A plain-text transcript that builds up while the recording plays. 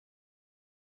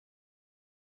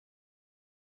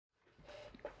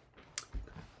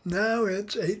Now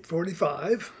it's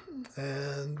 8:45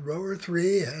 and rower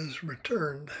 3 has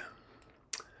returned.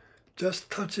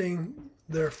 Just touching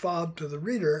their fob to the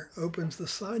reader opens the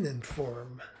sign-in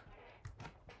form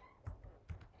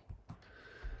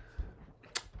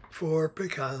for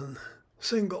Pecan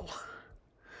single.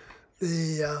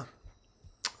 The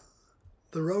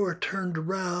rower turned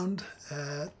around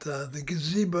at the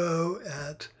gazebo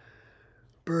at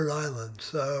Bird Island,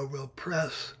 so we'll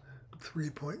press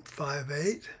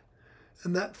 3.58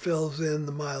 and that fills in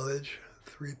the mileage,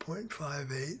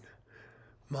 3.58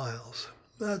 miles.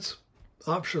 That's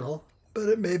optional, but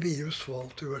it may be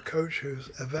useful to a coach who's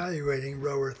evaluating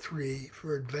rower 3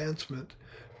 for advancement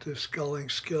to sculling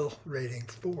skill rating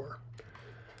 4.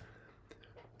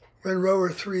 When rower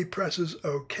 3 presses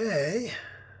OK,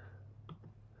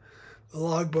 the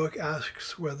logbook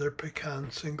asks whether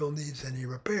Pecan single needs any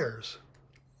repairs.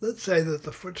 Let's say that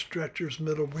the foot stretcher's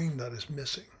middle wing nut is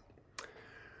missing.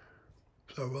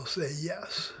 So we'll say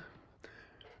yes.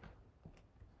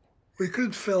 We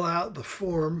could fill out the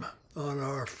form on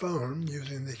our phone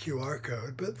using the QR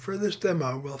code, but for this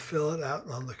demo, we'll fill it out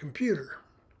on the computer.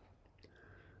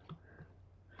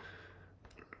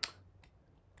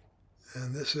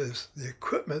 And this is the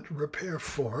equipment repair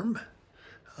form.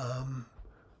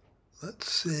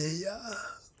 Let's see,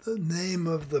 the name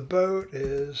of the boat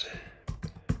is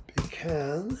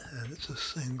Pecan, and it's a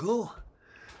single.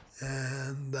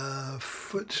 And the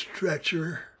foot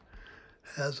stretcher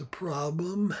has a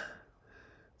problem,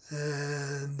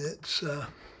 and it's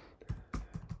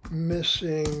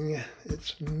missing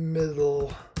its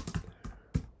middle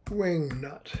wing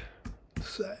nut,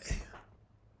 say.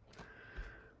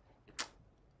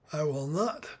 I will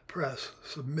not press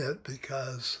submit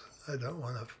because I don't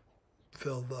want to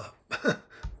fill the,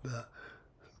 the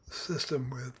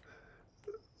system with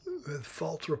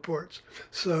false reports.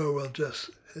 So we'll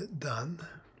just hit done,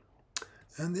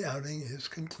 and the outing is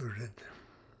concluded.